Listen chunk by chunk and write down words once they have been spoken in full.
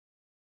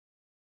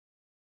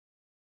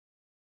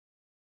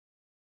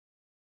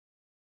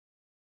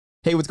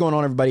Hey, what's going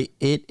on, everybody?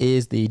 It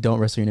is the Don't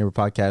Wrestle Your Neighbor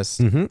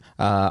podcast.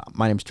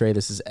 My name's Trey.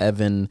 This is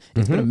Evan.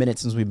 It's been a minute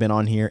since we've been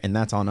on here, and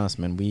that's on us,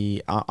 man.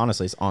 We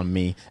honestly, it's on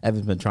me.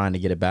 Evan's been trying to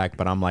get it back,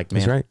 but I'm like,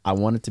 man, right. I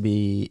want it to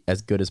be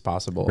as good as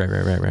possible. Right.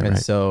 And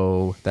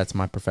so that's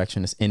my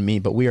perfectionist in me.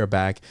 But we are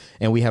back,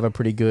 and we have a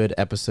pretty good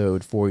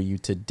episode for you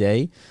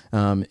today.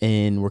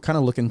 And we're kind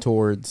of looking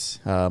towards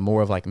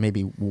more of like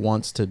maybe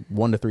 1 to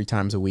 3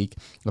 times a week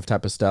of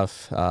type of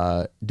stuff,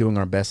 doing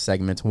our best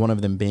segments. One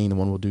of them being the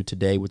one we'll do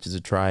today, which is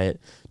a try it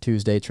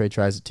Tuesday. Trey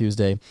tries it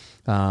Tuesday.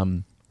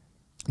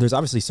 There's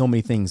obviously so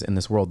many things in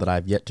this world that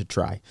I've yet to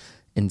try.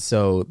 And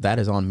so that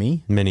is on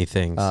me. Many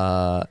things.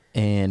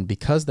 And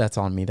because that's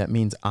on me, that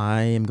means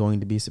I am going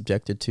to be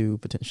subjected to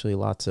potentially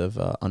lots of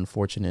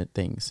unfortunate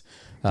things.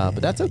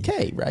 But that's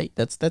okay, right?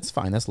 That's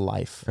fine. That's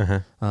life.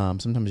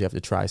 Sometimes you have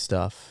to try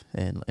stuff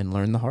and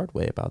learn the hard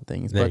way about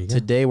things. But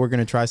today we're going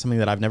to try something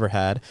that I've never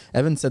had.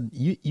 Evan said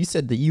you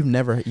said that you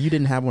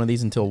didn't have one of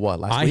these until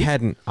what, last week?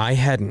 I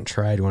hadn't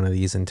tried one of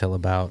these until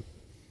about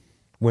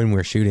when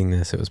we're shooting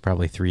this. It was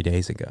probably 3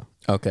 days ago.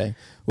 Okay.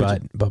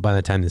 But by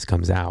the time this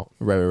comes out,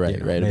 right.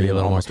 It'll be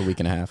almost a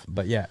week and a half.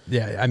 But yeah.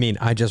 I mean,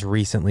 I just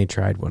recently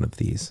tried one of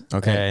these.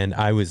 Okay. And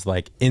I was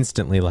like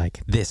instantly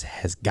like, this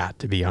has got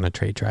to be on a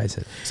Trey Tries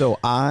It. So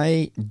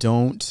I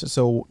don't.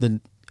 So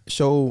the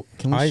show.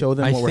 Can we show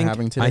them what we're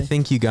having today? I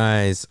think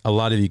a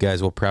lot of you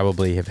guys will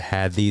probably have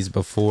had these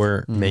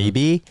before.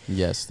 Maybe.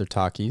 Yes, they're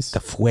Takis. The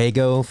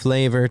Fuego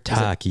flavor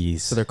Takis.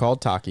 So they're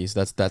called Takis.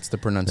 That's the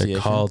pronunciation.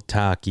 They're called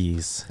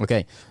Takis.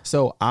 Okay.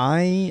 So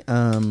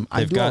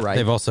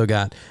They've also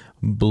got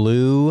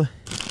blue,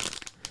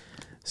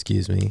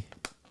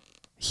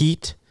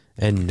 heat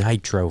and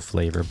nitro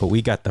flavor, but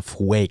we got the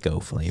Fuego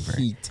flavor.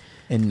 Heat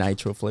and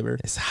nitro flavor.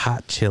 It's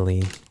hot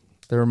chili.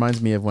 That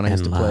reminds me of when I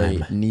used to lime.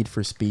 play Need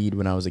for Speed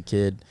when I was a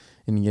kid,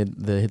 and you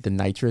hit the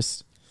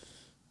nitrous.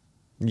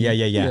 Yeah.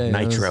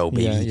 Nitro,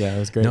 baby. Yeah, it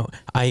was great. No,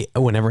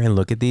 whenever I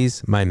look at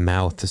these, my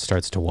mouth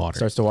starts to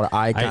water.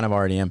 I kind of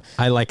already am.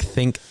 I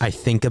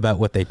think about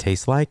what they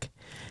taste like.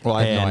 Well,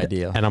 I have no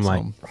idea. And I'm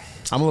like,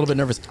 I'm a little bit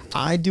nervous.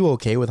 I do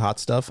okay with hot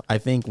stuff. I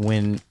think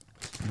when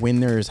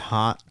there's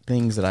hot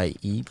things that I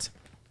eat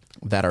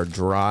that are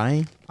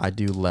dry, I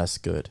do less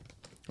good.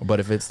 But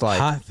if it's like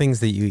hot things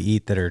that you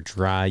eat that are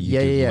dry, you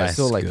do less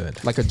so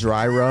good. Like a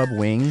dry rub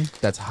wing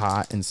that's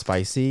hot and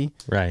spicy,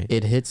 right?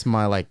 It hits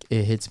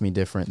me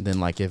different than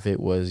like if it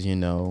was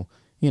kind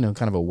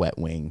of a wet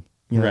wing.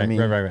 You know what I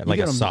mean? Right. Like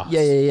a sauce.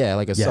 Yeah.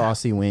 Like a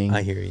saucy wing.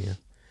 I hear you.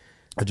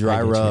 A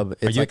dry rub.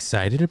 Are you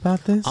excited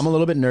about this? I'm a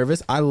little bit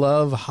nervous. I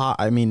love hot.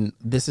 I mean,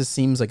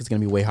 seems like it's gonna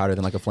be way hotter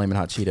than like a Flamin'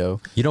 Hot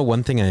Cheeto. You know,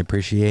 one thing I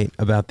appreciate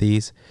about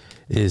these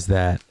is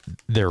that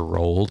they're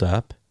rolled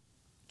up.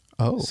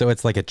 Oh. So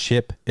it's like a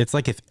chip. It's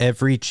like if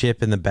every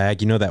chip in the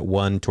bag, that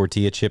one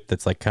tortilla chip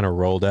that's like kind of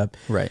rolled up.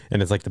 Right.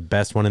 And it's like the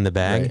best one in the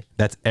bag. Right.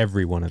 That's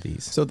every one of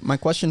these. So my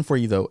question for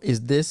you though,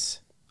 is this,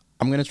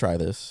 I'm going to try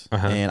this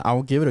and I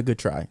will give it a good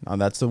try.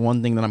 That's the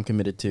one thing that I'm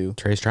committed to.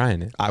 Trey's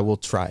trying it. I will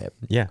try it.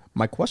 Yeah.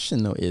 My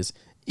question though is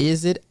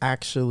it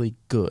actually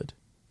good?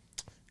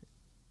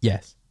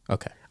 Yes.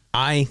 Okay.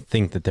 I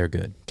think that they're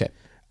good. Okay.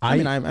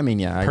 I mean,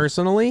 yeah.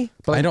 Personally,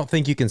 I don't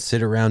think you can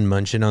sit around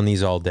munching on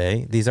these all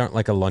day. These aren't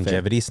like a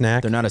longevity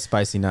snack. They're not a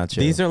spicy nacho.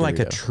 These are like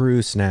a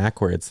true snack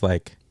where it's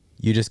like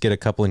you just get a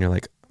couple and you're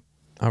like,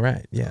 all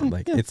right,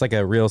 it's like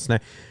a real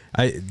snack.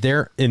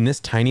 They're in this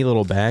tiny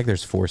little bag.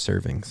 There's 4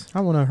 servings.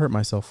 I want to hurt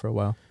myself for a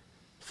while.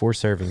 4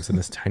 servings in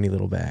this tiny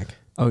little bag.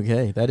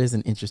 Okay, that is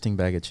an interesting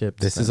bag of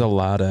chips. It's a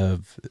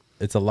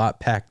lot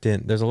packed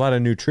in. There's a lot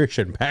of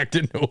nutrition packed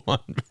into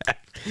one bag.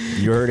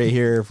 You heard it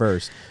here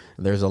first.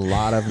 There's a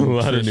lot of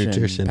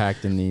nutrition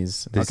packed in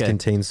these. This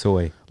contains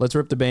soy. Let's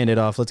rip the Band-Aid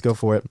off. Let's go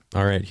for it.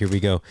 All right, here we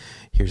go.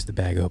 Here's the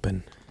bag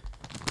open.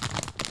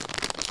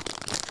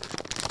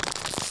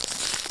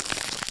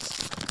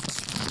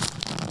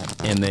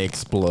 And they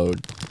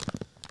explode.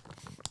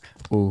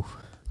 Ooh.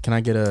 Can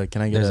I get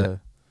a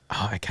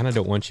Oh, I kind of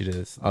don't want you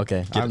to.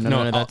 Okay.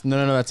 No,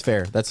 that's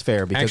fair. That's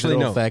fair because actually,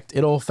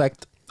 it'll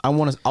affect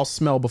I'll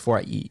smell before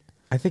I eat.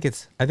 I think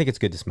it's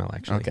good to smell,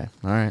 actually. Okay.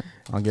 All right.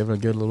 I'll give it a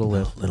good little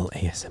lift. Little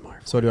ASMR.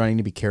 So do I need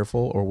to be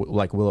careful or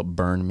like will it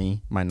burn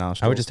my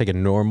nostrils? I would just take a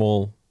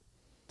normal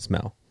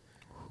smell.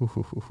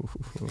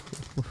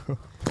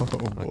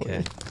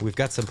 Okay. We've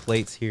got some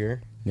plates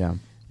here. Yeah.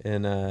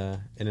 In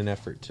an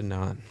effort to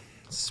not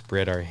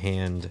spread our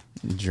hand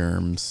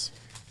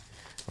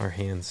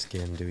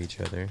skin to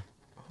each other.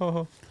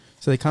 So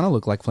they kind of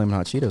look like Flamin'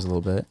 Hot Cheetos a little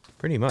bit.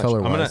 Pretty much.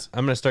 Color-wise.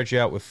 I'm gonna start you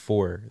out with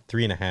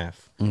 3.5.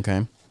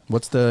 Okay.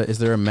 Is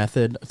there a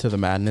method to the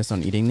madness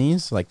on eating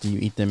these? Like, do you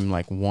eat them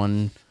like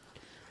one?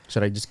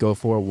 Should I just go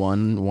for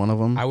one of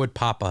them? I would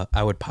pop a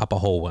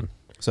whole one.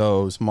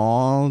 So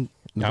small.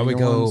 I would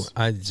go.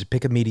 I just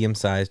pick a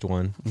medium-sized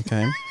one.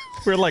 Okay.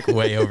 We're like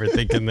way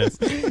overthinking this.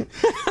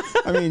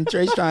 I mean,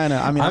 Trey's trying to.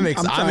 I mean,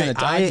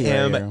 I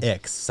am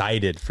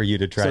excited for you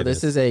to try. So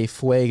this is a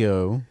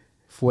Fuego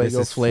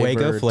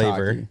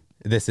flavor. Taki.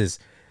 This is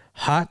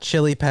hot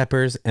chili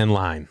peppers and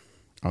lime.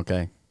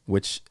 Okay.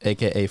 Which,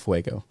 AKA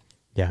Fuego.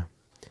 Yeah.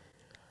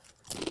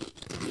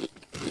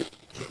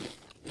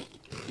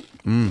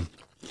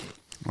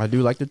 I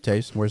do like the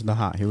taste. Where's the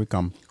hot? Here we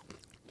come.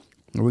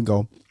 Here we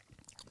go.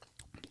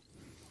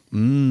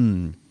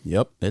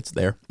 Yep, it's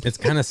there. It's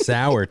kind of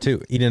sour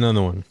too. Eat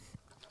another one.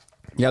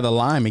 Yeah, the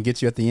lime, it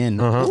gets you at the end.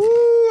 Uh-huh. Ooh,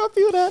 I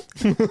feel that.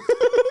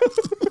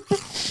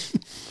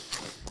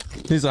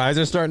 His eyes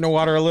are starting to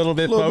water a little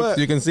bit, folks.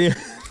 You can see.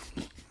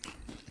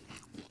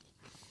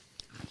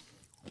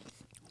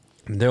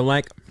 They're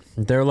like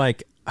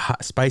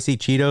hot, spicy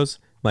Cheetos,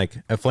 like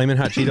a Flamin'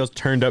 Hot Cheetos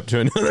turned up to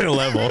another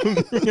level.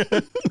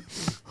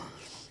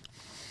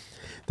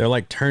 They're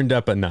like turned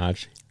up a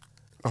notch.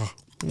 Oh.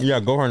 Yeah,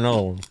 go for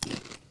another one.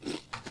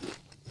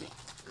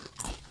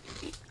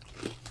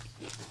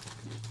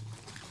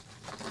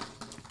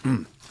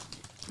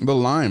 The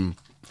lime.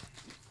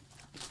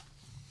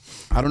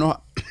 I don't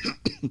know.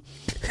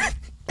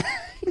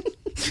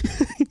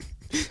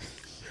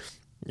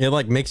 It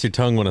like makes your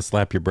tongue want to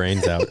slap your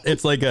brains out.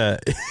 It's like a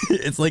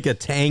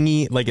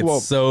tangy, like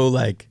it's so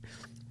like.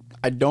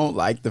 I don't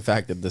like the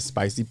fact that the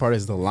spicy part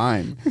is the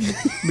lime,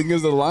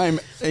 because the lime,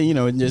 it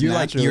just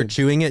naturally. You're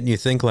chewing it and you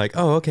think like,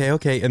 oh,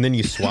 okay, and then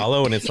you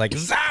swallow and it's like,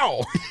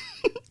 zow.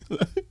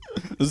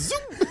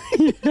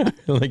 Yeah,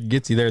 it like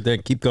gets you there.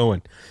 Keep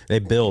going.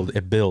 It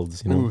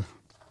builds. Ooh.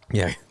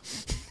 Yeah.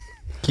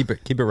 Keep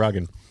it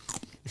rocking.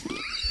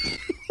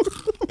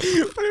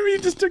 Whenever you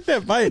just took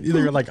that bite,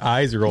 your like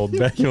eyes rolled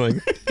back. You're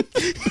like,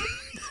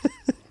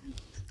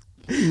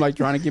 I'm like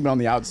trying to keep it on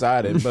the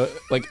outside, but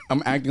like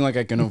I'm acting like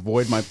I can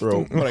avoid my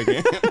throat, but I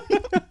can't.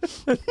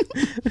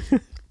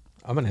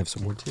 I'm gonna have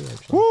some more too.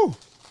 Actually, woo!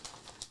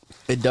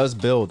 It does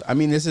build. I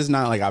mean, this is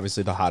not like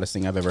obviously the hottest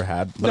thing I've ever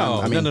had. But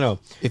No.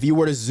 If you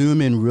were to zoom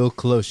in real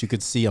close, you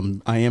could see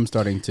I am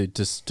starting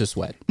to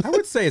sweat. I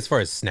would say as far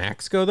as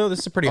snacks go, though, this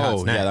is a pretty hot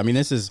snack. Yeah, I mean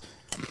this is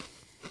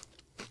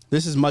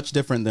much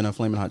different than a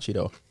Flamin' Hot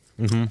Cheeto.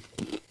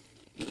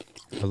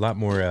 A lot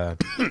more.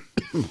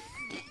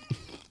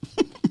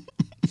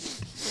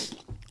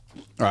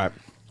 All right.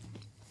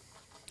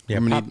 Yeah,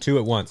 pop two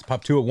at once.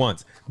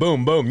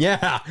 Boom, boom.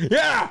 Yeah.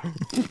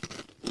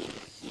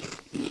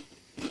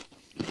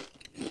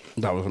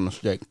 That was a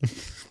mistake.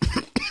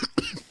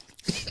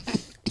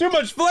 Too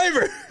much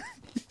flavor.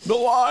 The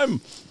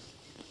lime.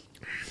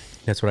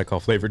 That's what I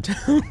call Flavor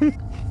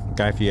Town.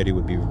 Guy Fieri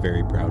would be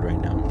very proud right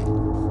now.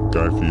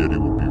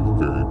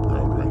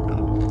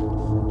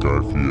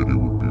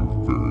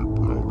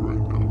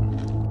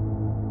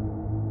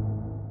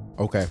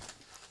 Okay.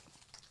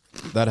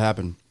 That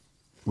happened.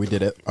 We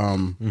did it.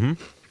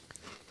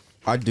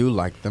 I do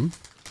like them.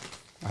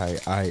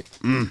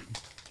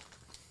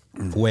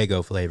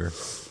 Fuego flavor.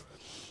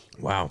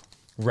 Wow.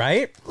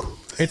 Right?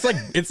 It's like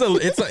it's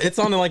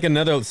on like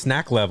another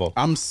snack level.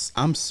 I'm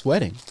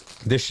sweating.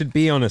 This should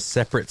be on a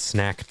separate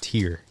snack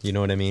tier. You know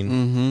what I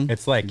mean?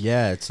 It's like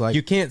it's like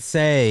you can't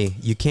say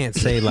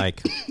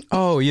like,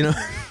 oh, you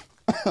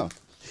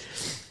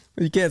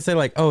can't say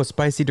like, oh,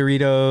 spicy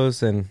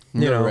Doritos and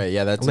right.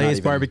 Yeah, that's Lay's not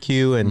even,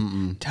 barbecue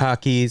and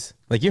Takis.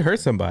 Like you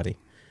hurt somebody.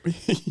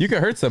 You could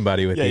hurt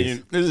somebody with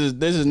these.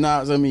 This is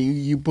not something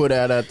you put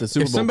out at the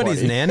Super Bowl somebody's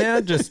party.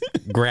 Nana just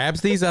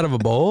grabs these out of a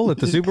bowl at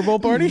the Super Bowl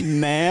party,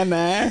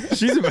 Nana,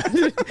 she's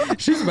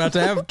about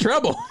to have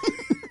trouble.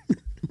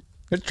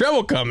 There's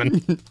trouble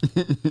coming.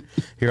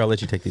 Here, I'll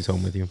let you take these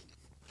home with you.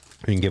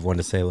 You can give one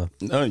to Selah.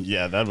 Oh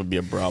yeah, that would be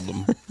a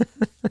problem.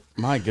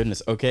 My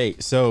goodness. Okay,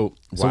 so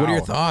what are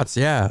your thoughts?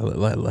 Yeah,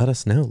 let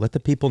us know. Let the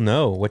people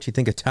know what you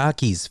think of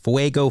Takis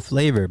Fuego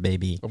flavor,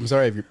 baby. I'm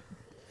sorry if you're.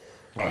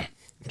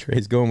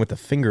 Trey's going with a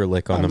finger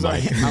lick on the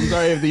mic. I'm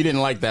sorry if you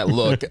didn't like that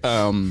look.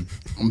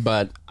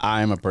 But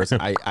I'm a person.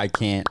 I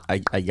can't. I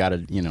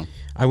gotta.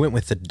 I went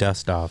with the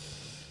dust off.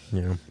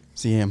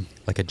 See him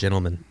like a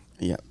gentleman.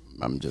 Yeah,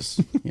 I'm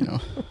just.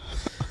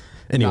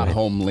 Anyway, not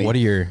homely. What are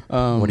your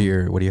let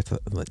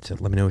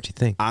me know what you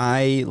think.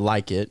 I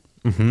like it.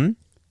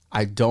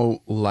 I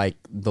don't like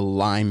the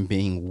lime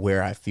being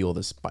where I feel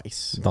the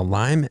spice. The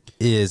lime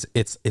is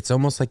it's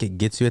almost like it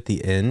gets you at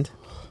the end,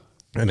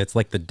 and it's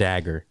like the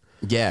dagger.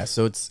 Yeah,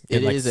 so it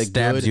like is a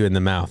stabs you in the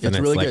mouth, and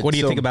it's really like, good. what do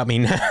you think about me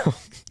now?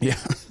 Yeah.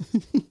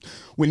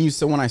 When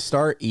I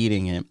start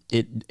eating it,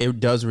 it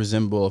does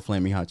resemble a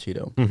Flaming Hot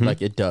Cheeto.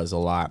 Like it does a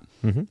lot.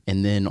 And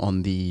then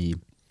on the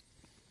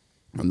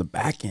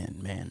back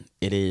end, man,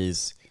 it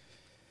is.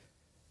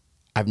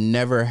 I've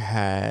never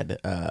had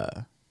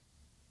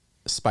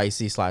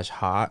spicy /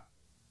 hot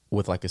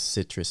with like a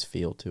citrus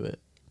feel to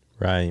it.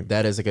 Right.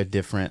 That is like a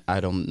different.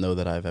 I don't know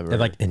that I've ever. It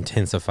like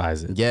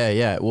intensifies it.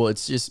 Yeah. Well,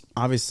 it's just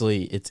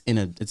obviously it's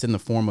in the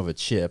form of a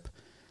chip.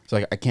 So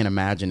like I can't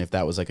imagine if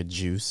that was like a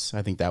juice.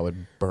 I think that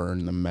would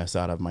burn the mess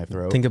out of my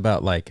throat. Think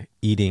about like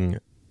eating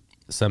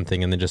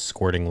something and then just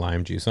squirting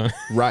lime juice on it.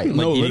 Right. Like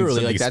no,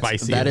 literally, like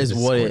that is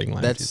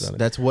what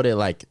that's what it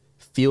like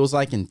feels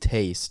like and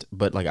taste,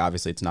 but like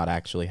obviously it's not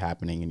actually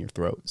happening in your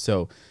throat.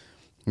 So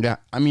yeah,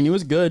 I mean it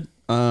was good.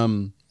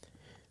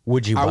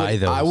 Would you buy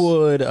those? I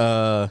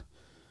would.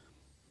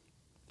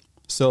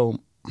 So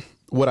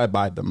would I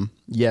buy them?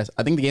 Yes.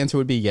 I think the answer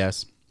would be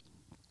yes.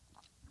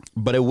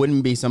 But it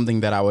wouldn't be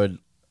something that I would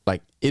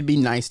like. It'd be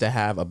nice to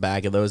have a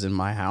bag of those in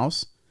my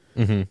house.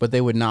 but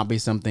they would not be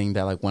something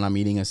that like when I'm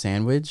eating a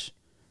sandwich,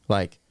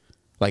 like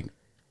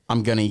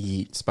I'm gonna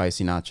eat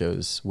spicy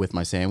nachos with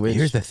my sandwich.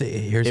 Here's the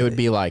thing. It would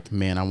be like,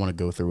 man, I want to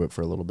go through it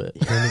for a little bit.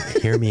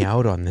 Hear me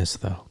out on this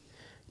though,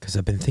 because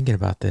I've been thinking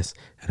about this,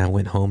 and I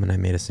went home and I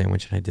made a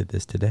sandwich, and I did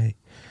this today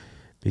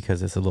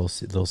because it's a little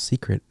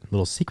secret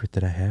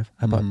that I have.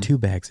 I bought 2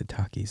 bags of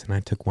Takis, and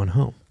I took one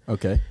home.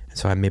 Okay. And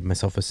so I made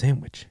myself a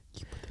sandwich.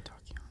 You put the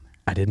Taki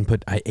on there.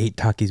 I ate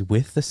Takis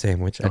with the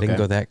sandwich. I didn't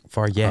go that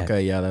far yet.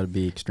 Okay, yeah, that would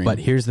be extreme. But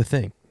here's the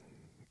thing.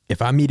 If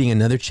I'm eating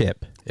another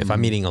chip, if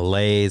I'm eating a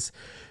Lay's,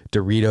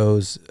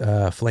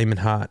 Doritos, Flamin'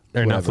 Hot,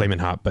 or not Flamin'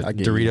 Hot, but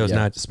Doritos,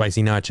 not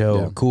spicy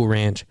nacho, Cool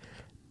Ranch,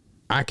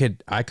 I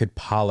could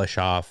polish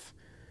off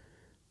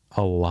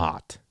a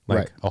lot,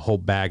 like a whole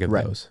bag of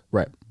those.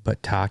 Right.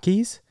 But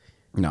Takis?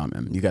 No,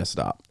 man, you gotta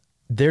stop.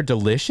 They're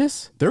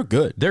delicious. They're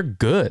good. They're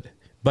good.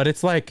 But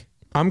it's like,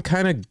 I'm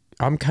kind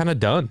of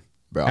done.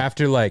 Bro.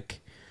 After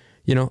like,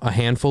 a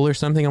handful or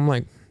something, I'm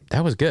like,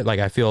 that was good. Like,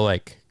 I feel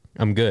like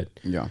I'm good.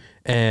 Yeah.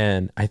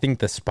 And I think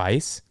the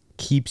spice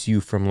keeps you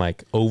from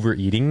like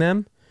overeating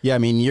them. Yeah, I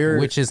mean,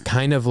 which is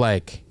kind of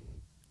like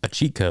a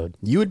cheat code.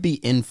 You would be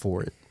in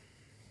for it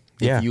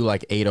if you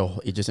like ate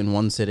just in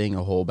one sitting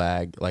a whole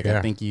bag. Like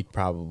I think you'd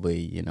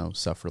probably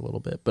suffer a little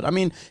bit. But I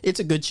mean,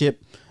 it's a good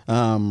chip.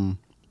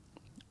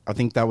 I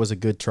think that was a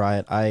good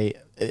try. I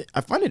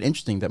find it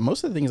interesting that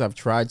most of the things I've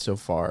tried so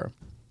far,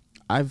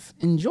 I've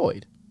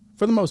enjoyed.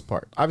 For the most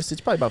part. Obviously,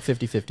 it's probably about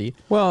 50-50.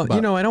 Well, I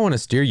don't want to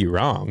steer you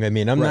wrong. I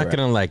mean, I'm not going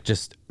to like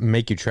just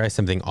make you try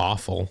something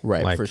awful.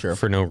 Right, like, for sure.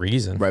 For no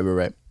reason.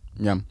 Right.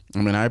 Yeah. I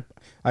mean, I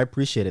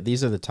appreciate it.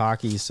 These are the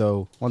Takis.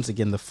 So, once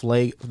again, the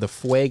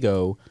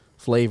Fuego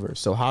flavors.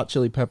 So, hot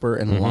chili pepper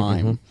and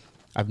lime.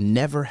 I've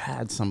never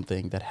had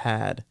something that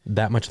had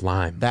that much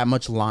lime.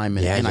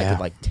 In it, and I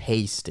could like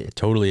taste it.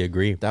 Totally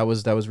agree. That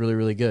was really,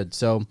 really good.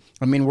 So,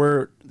 I mean,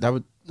 that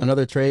was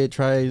another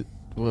try.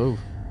 Whoa.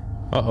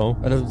 Uh-oh.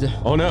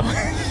 Oh, no.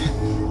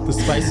 The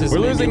spices. We're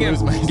losing him.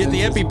 Get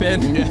the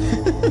EpiPen.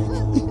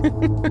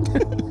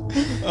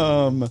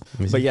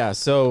 But yeah,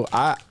 so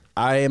I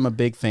am a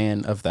big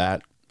fan of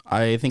that.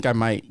 I think I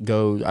might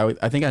go.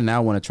 I think I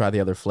now want to try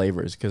the other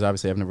flavors because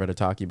obviously I've never had a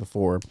Taki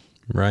before.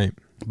 Right.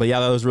 But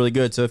yeah, that was really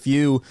good. So if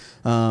you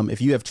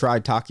have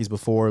tried Takis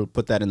before,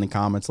 put that in the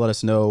comments. Let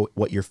us know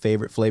what your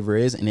favorite flavor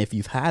is, and if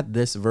you've had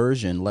this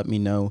version, let me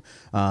know.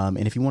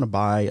 And if you want to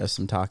buy us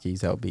some Takis,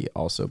 that would be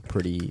also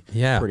pretty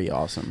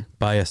awesome.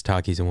 Buy us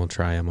Takis and we'll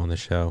try them on the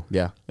show.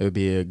 Yeah, it would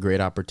be a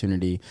great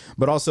opportunity.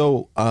 But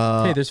also,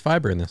 hey, there's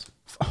fiber in this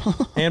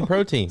and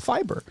protein.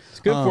 Fiber. It's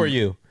good for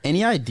you.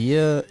 Any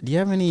idea? Do you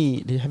have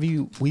any?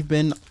 We've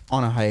been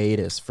on a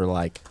hiatus for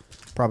like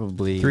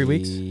probably 3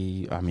 weeks.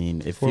 I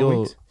mean, it 4 feels.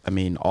 weeks? I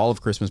mean, all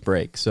of Christmas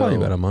break. So probably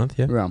about a month.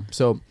 Yeah.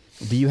 So,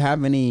 do you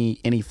have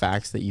any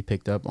facts that you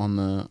picked up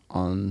over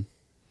any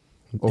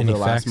the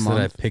last facts month?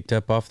 that I've picked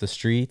up off the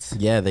streets?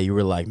 Yeah, that you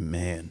were like,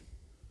 man,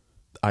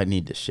 I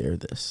need to share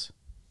this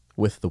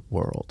with the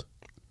world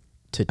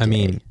today. I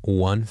mean,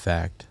 one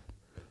fact.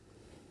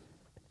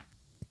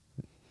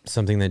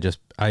 Something that just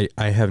I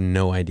have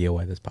no idea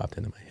why this popped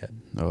into my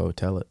head. Oh,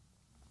 tell it.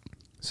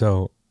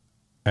 So,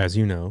 as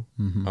you know,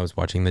 I was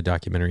watching the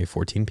documentary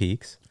 14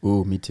 Peaks.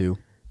 Ooh, me too.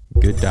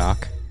 Good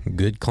doc.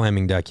 Good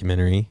climbing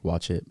documentary.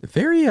 Watch it.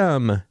 Very I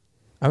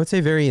would say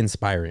very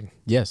inspiring.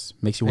 Yes,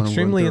 makes you want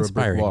extremely to run through a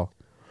brick inspiring. wall.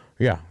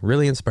 Yeah,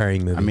 really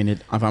inspiring movie. I mean,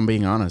 if I'm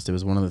being honest, it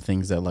was one of the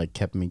things that like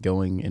kept me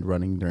going and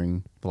running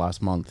during the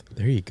last month.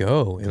 There you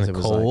go. In the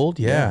cold,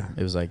 like, yeah.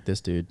 It was like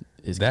this dude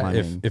is that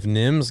climbing. if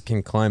Nims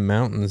can climb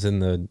mountains in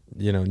the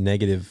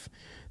negative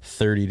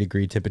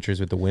 30-degree temperatures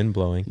with the wind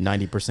blowing,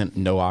 90%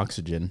 no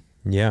oxygen.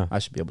 Yeah, I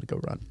should be able to go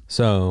run.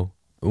 So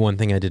one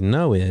thing I didn't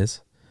know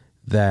is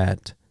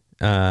that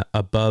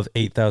above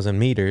 8,000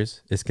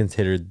 meters is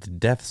considered the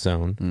death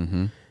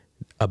zone.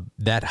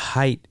 That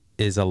height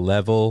is a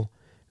level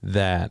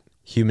that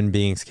human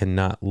beings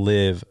cannot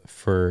live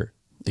for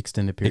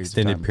extended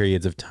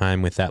periods of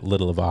time with that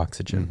little of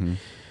oxygen.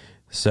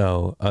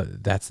 So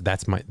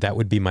that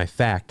would be my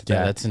fact.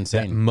 Yeah, that's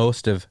insane.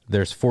 That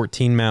there's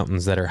 14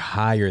 mountains that are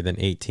higher than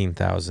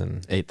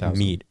 18,000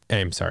 meters.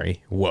 I'm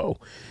sorry. Whoa.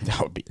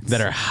 That would be insane.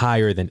 That are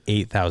higher than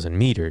 8,000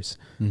 meters.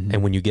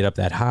 And when you get up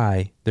that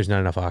high, there's not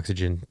enough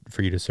oxygen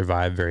for you to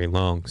survive very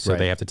long. So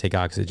they have to take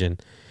oxygen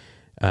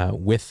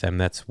with them.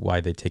 That's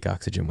why they take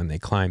oxygen when they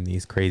climb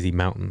these crazy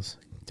mountains.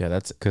 Yeah,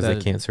 that's because they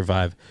can't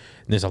survive.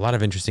 And there's a lot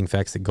of interesting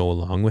facts that go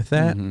along with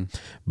that.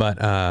 But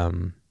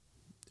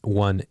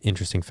one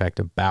interesting fact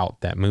about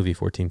that movie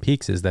 14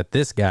 Peaks is that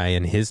this guy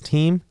and his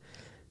team,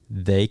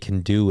 they can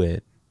do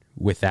it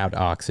without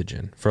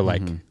oxygen for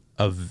like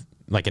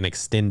an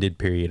extended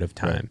period of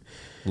time.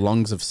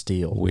 Lungs of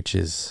steel, which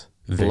is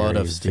blood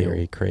of steel.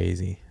 Very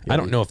crazy. I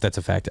don't know if that's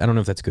a fact. I don't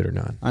know if that's good or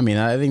not. I mean,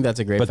 I think that's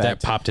a great fact. But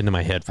that popped into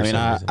my head for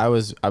some reason.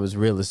 I was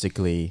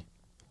realistically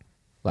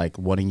like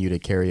wanting you to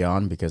carry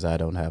on because I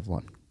don't have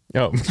one.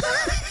 Oh.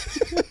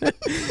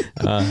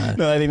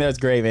 No, I think that's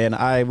great,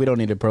 man. We don't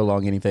need to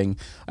prolong anything.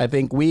 I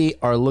think we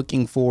are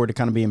looking forward to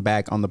kind of being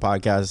back on the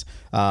podcast.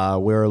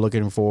 We're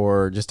looking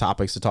for just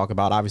topics to talk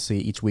about. Obviously,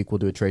 each week we'll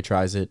do a Trey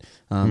Tries It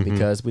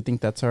because we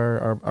think that's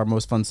our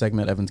most fun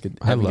segment. Evan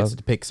gets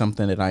to pick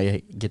something and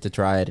I get to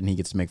try it, and he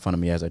gets to make fun of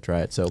me as I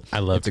try it. So I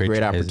love it's a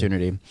great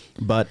opportunity.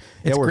 But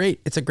it's great.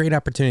 It's a great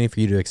opportunity for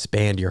you to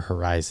expand your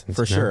horizons.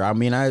 For sure. I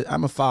mean,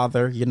 I'm a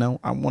father. You know,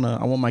 I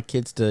want my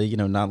kids to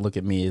not look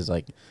at me as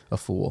like a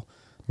fool.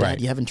 Dad,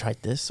 you haven't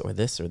tried this or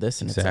this or this,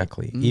 and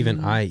exactly. It's like,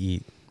 even I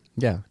eat.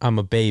 Yeah, I'm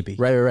a baby.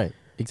 Right.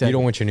 Exactly. You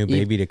don't want your new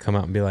baby to come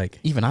out and be like,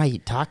 even I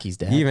eat Takis,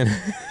 Dad. Even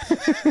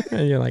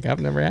and you're like, I've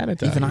never had a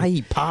Taki. Even I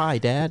eat pie,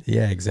 Dad.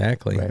 Yeah,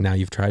 exactly. Right. Now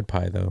you've tried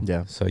pie though.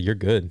 Yeah, so you're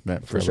good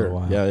for a sure. little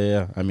while.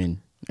 Yeah. I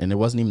mean, and it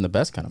wasn't even the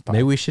best kind of pie.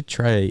 Maybe we should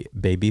try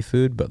baby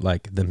food, but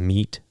like the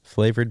meat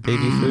flavored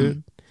baby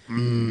food.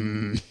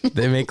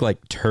 They make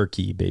like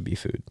turkey baby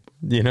food.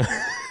 You know.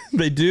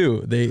 They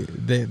do. They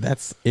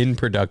that's in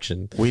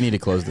production. We need to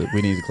close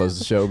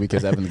the show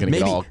because Evan's gonna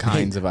get all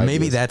kinds of ideas.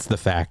 Maybe that's the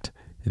fact.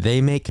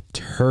 They make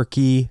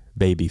turkey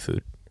baby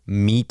food,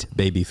 meat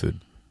baby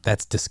food.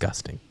 That's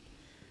disgusting.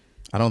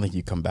 I don't think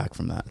you come back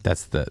from that.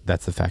 That's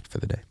the fact for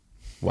the day.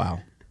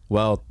 Wow.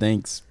 Well,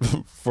 thanks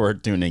for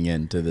tuning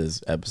in to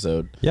this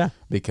episode. Yeah,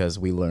 because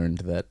we learned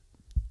that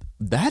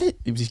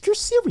you're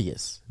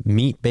serious.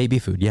 Meat baby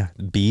food. Yeah,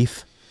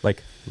 beef,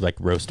 like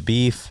roast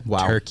beef,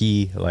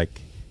 turkey,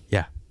 like.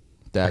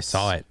 I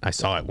saw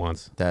it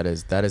once. That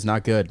is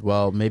not good.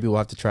 Well, maybe we'll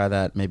have to try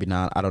that. Maybe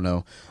not. I don't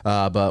know.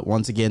 But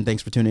once again,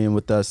 thanks for tuning in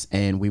with us,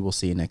 and we will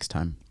see you next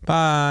time.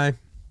 Bye.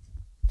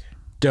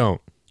 Don't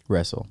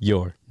wrestle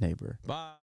your neighbor. Bye.